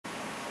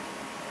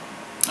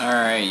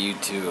Alright,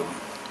 YouTube.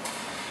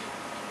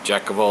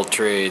 Jack of all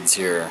trades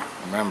here.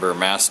 Remember,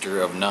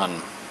 master of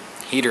none.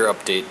 Heater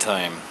update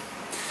time.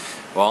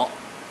 Well,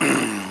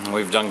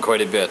 we've done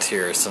quite a bit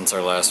here since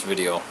our last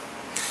video.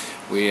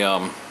 We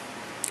got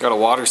a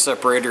water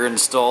separator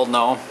installed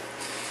now.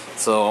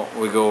 So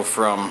we go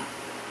from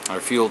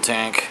our fuel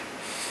tank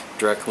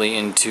directly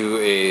into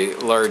a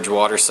large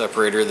water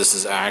separator. This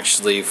is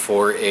actually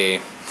for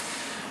a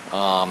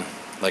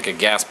like a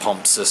gas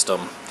pump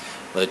system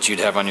that you'd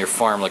have on your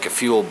farm, like a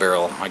fuel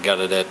barrel. I got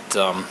it at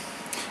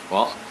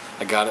well,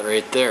 I got it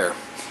right there,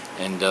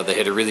 and they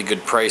had a really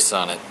good price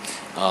on it.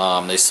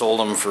 They sold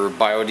them for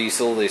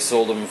biodiesel. They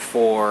sold them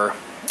for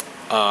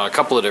a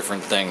couple of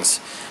different things,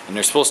 and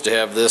they're supposed to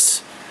have this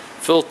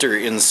filter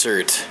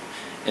insert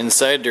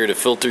inside there to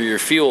filter your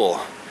fuel.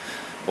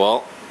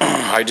 Well,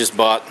 I just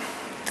bought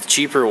the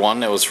cheaper one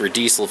that was for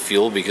diesel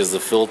fuel because the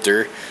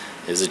filter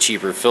is a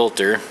cheaper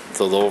filter,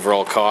 so the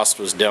overall cost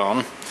was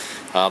down.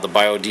 The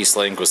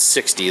biodiesel I think was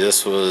 60.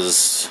 This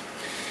was,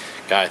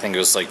 God, I think it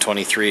was like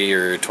 23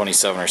 or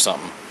 27 or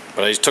something.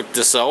 But I just took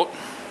this out,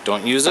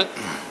 don't use it,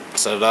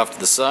 set it off to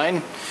the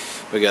side.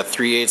 We got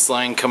 3/8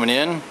 line coming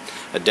in,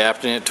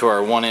 adapting it to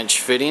our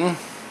 1-inch fitting.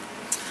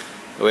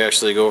 We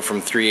actually go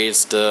from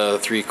 3/8 to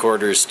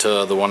 3/4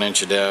 to the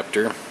 1-inch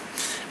adapter.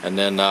 And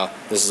then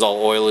this is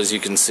all oil, as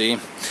you can see,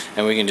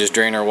 and we can just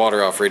drain our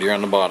water off right here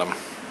on the bottom.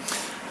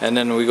 And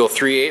then we go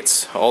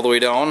 3/8 all the way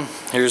down.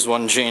 Here's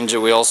one change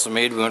that we also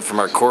made. We went from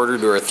our 1/4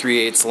 to our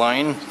 3/8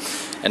 line,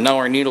 and now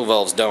our needle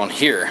valve's down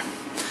here.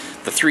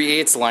 The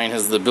 3/8 line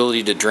has the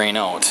ability to drain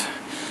out,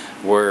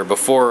 where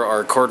before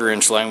our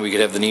 1/4-inch line we could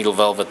have the needle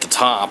valve at the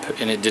top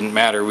and it didn't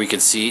matter. We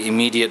could see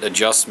immediate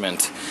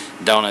adjustment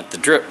down at the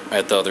drip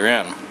at the other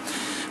end.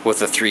 With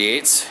the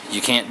 3/8 you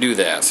can't do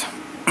that.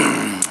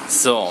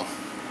 So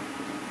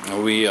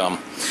we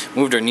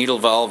moved our needle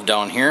valve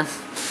down here.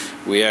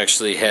 We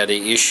actually had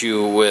an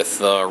issue with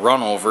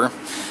runover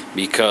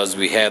because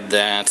we had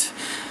that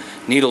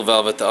needle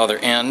valve at the other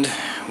end.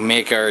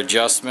 Make our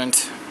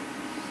adjustment,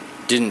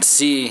 didn't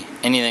see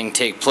anything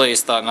take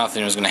place, thought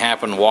nothing was going to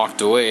happen, walked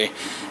away,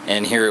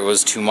 and here it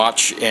was too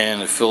much,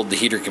 and it filled the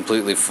heater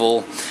completely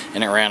full,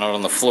 and it ran out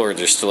on the floor.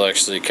 There's still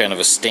actually kind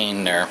of a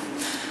stain there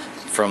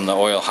from the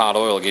oil, hot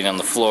oil getting on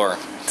the floor.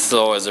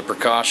 So as a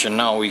precaution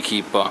now we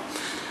keep a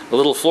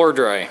little floor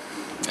dry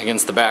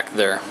against the back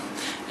there,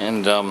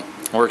 and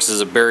works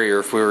as a barrier.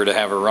 If we were to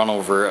have a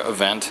runover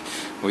event,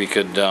 we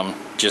could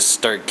just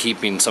start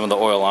keeping some of the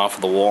oil off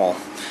of the wall.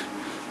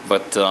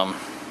 But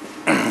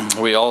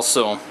we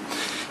also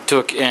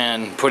took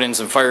and put in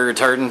some fire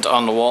retardant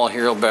on the wall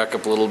here. I'll back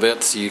up a little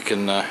bit so you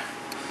can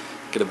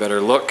get a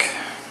better look,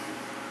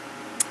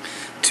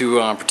 to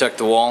protect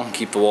the wall and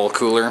keep the wall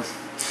cooler.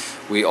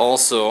 We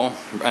also,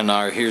 and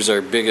here's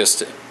our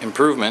biggest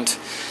improvement,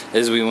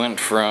 is we went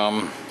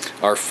from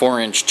our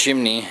 4-inch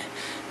chimney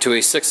to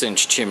a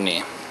 6-inch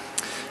chimney.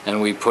 And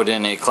we put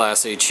in a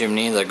Class A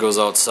chimney that goes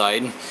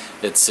outside.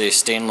 It's a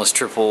stainless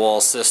triple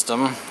wall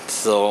system,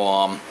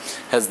 so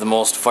has the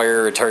most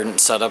fire retardant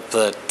setup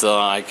that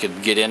I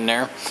could get in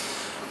there.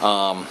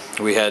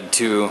 We had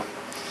to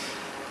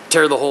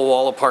tear the whole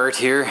wall apart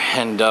here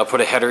and put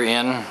a header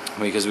in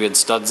because we had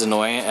studs in the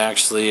way.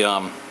 Actually,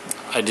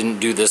 I didn't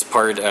do this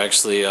part.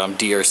 Actually,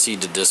 DRC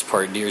did this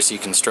part,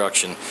 DRC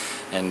Construction,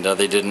 and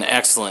they did an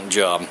excellent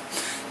job.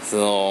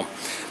 So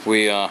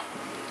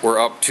we're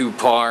up to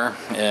par,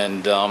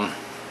 and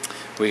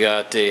we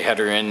got a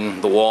header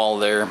in the wall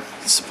there,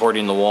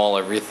 supporting the wall.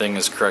 Everything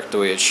is correct the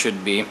way it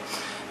should be,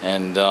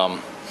 and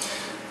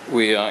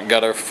we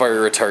got our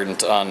fire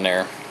retardant on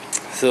there.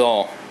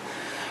 So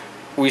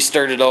we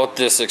started out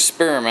this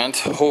experiment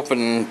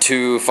hoping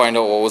to find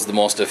out what was the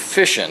most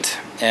efficient,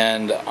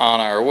 and on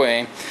our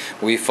way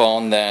we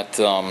found that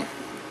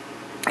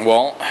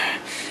well,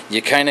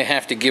 you kind of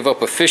have to give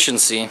up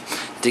efficiency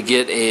to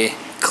get a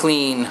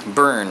clean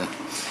burn.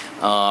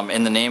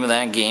 And the name of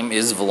that game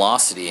is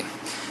velocity.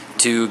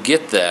 To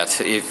get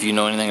that, if you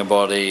know anything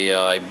about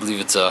I believe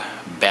it's a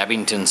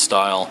Babington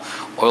style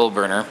oil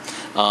burner,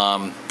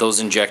 those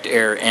inject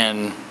air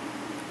and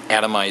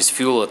atomize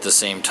fuel at the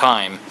same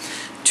time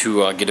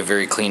to get a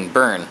very clean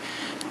burn.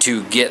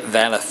 To get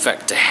that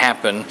effect to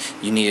happen,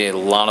 you need a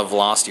lot of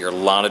velocity or a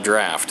lot of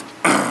draft.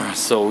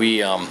 So we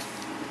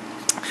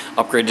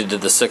upgraded to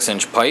the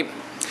 6-inch pipe.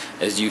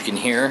 As you can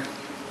hear,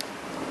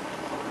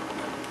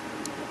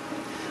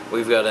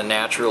 we've got a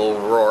natural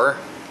roar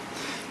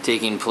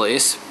taking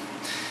place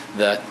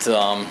that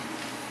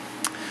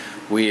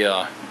we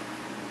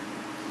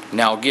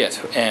now get,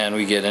 and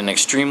we get an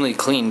extremely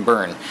clean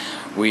burn.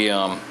 We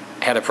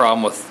had a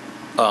problem with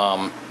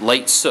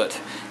light soot,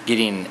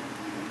 getting,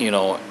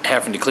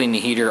 having to clean the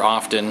heater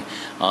often,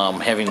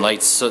 having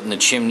light soot in the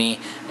chimney,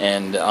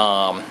 and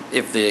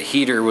if the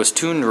heater was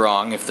tuned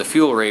wrong, if the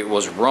fuel rate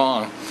was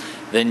wrong,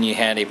 then you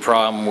had a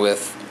problem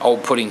with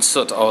outputting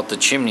soot out the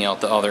chimney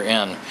out the other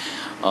end.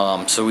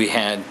 So we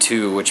had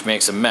to, which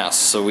makes a mess,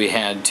 so we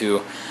had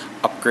to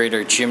upgrade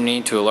our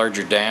chimney to a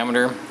larger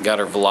diameter, got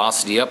our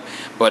velocity up,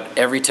 but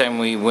every time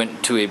we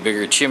went to a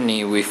bigger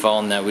chimney we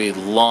found that we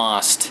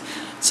lost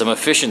some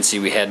efficiency.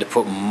 We had to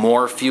put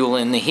more fuel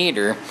in the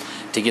heater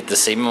to get the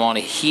same amount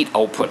of heat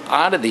output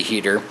out of the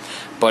heater,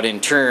 but in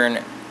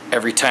turn,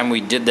 every time we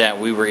did that,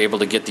 we were able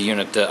to get the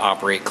unit to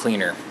operate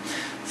cleaner.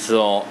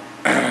 So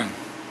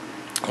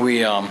we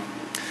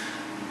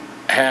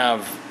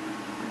have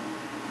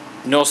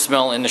no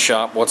smell in the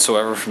shop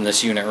whatsoever from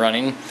this unit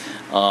running.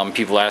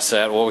 People ask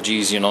that, oh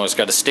geez, you know, it's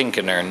got a stink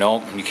in there.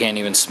 Nope, you can't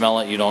even smell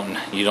it. You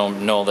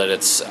don't know that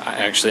it's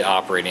actually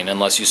operating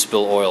unless you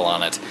spill oil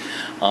on it.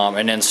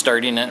 And then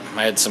starting it,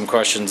 I had some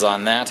questions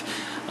on that.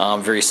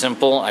 Very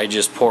simple. I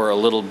just pour a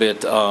little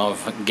bit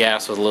of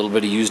gas with a little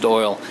bit of used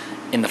oil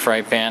in the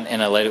fry pan,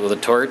 and I light it with a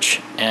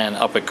torch, and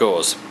up it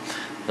goes.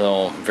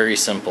 So very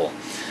simple.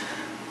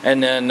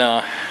 And then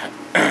the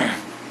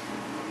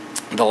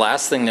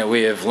last thing that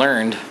we have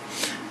learned,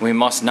 we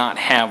must not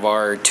have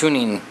our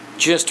tuning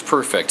just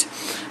perfect,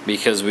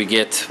 because we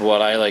get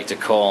what I like to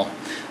call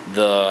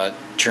the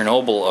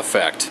Chernobyl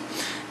effect.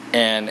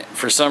 And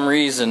for some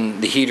reason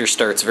the heater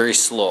starts very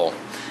slow,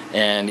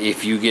 and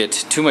if you get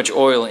too much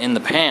oil in the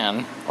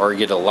pan, or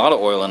get a lot of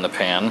oil in the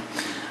pan,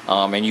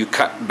 and you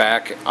cut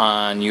back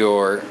on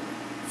your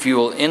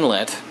fuel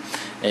inlet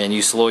and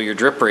you slow your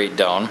drip rate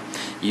down,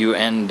 you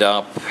end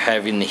up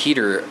having the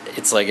heater,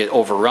 it's like it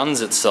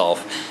overruns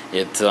itself.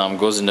 It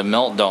goes into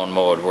meltdown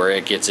mode, where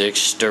it gets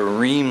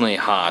extremely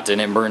hot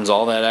and it burns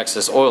all that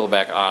excess oil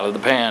back out of the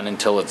pan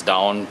until it's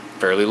down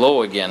fairly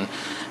low again,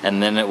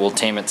 and then it will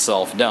tame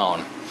itself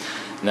down.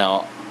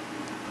 Now,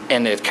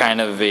 and it's kind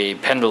of a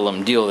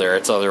pendulum deal there.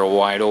 It's either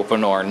wide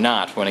open or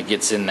not when it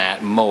gets in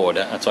that mode.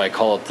 That's why I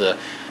call it the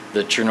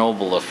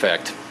Chernobyl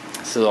effect.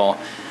 So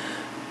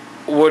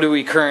what do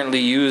we currently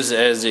use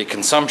as a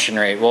consumption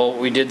rate? Well,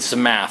 we did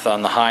some math.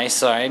 On the high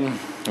side,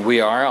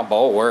 we are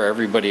about where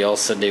everybody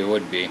else said they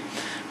would be.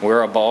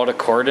 We're about a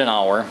quart an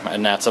hour,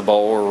 and that's about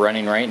what we're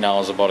running right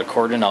now, is about a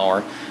quart an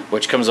hour,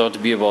 which comes out to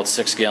be about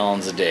 6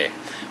 gallons a day,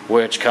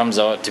 which comes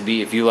out to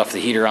be, if you left the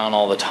heater on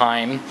all the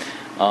time,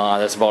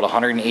 that's about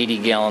 180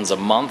 gallons a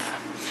month.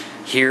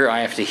 Here I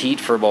have to heat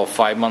for about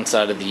 5 months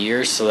out of the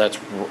year, so that's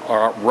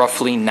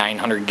roughly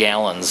 900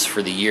 gallons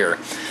for the year.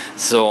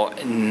 So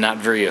not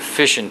very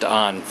efficient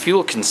on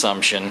fuel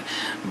consumption,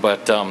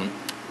 but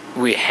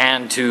we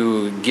had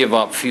to give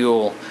up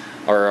fuel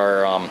or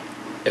our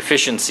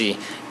efficiency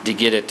to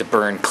get it to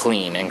burn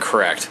clean and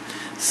correct.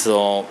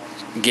 So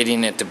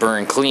getting it to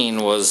burn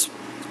clean was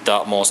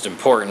the most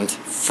important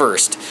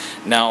first.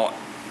 Now,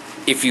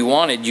 if you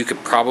wanted, you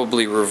could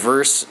probably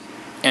reverse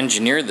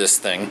engineer this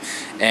thing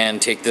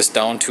and take this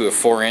down to a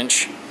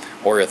 4-inch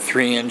or a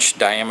 3-inch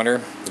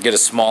diameter, get a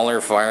smaller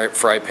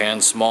fry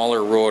pan,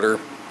 smaller rotor,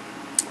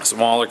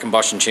 smaller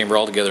combustion chamber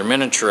altogether,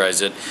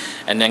 miniaturize it,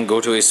 and then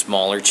go to a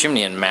smaller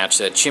chimney and match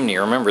that chimney.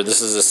 Remember,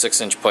 this is a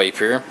 6-inch pipe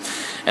here,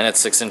 and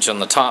it's 6-inch on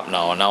the top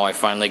now, and now I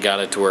finally got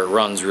it to where it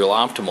runs real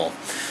optimal.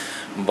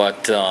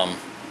 But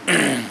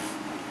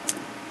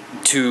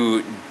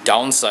to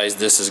downsize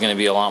this is going to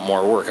be a lot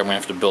more work. I'm going to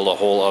have to build a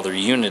whole other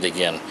unit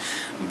again,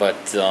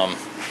 but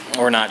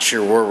we're not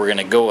sure where we're going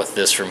to go with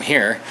this from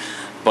here.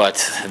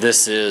 But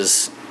this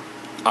is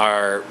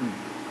our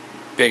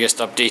biggest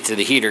update to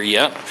the heater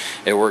yet.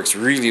 It works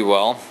really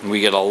well. We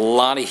get a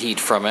lot of heat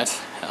from it,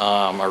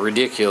 a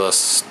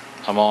ridiculous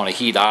amount of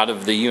heat out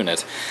of the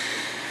unit.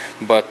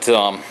 But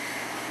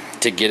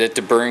to get it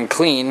to burn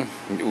clean,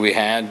 we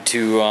had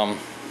to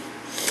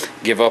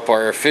give up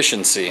our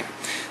efficiency.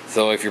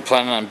 So if you're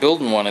planning on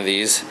building one of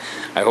these,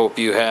 I hope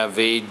you have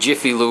a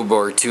Jiffy Lube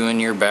or two in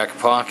your back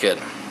pocket.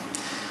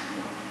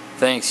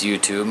 Thanks,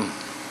 YouTube.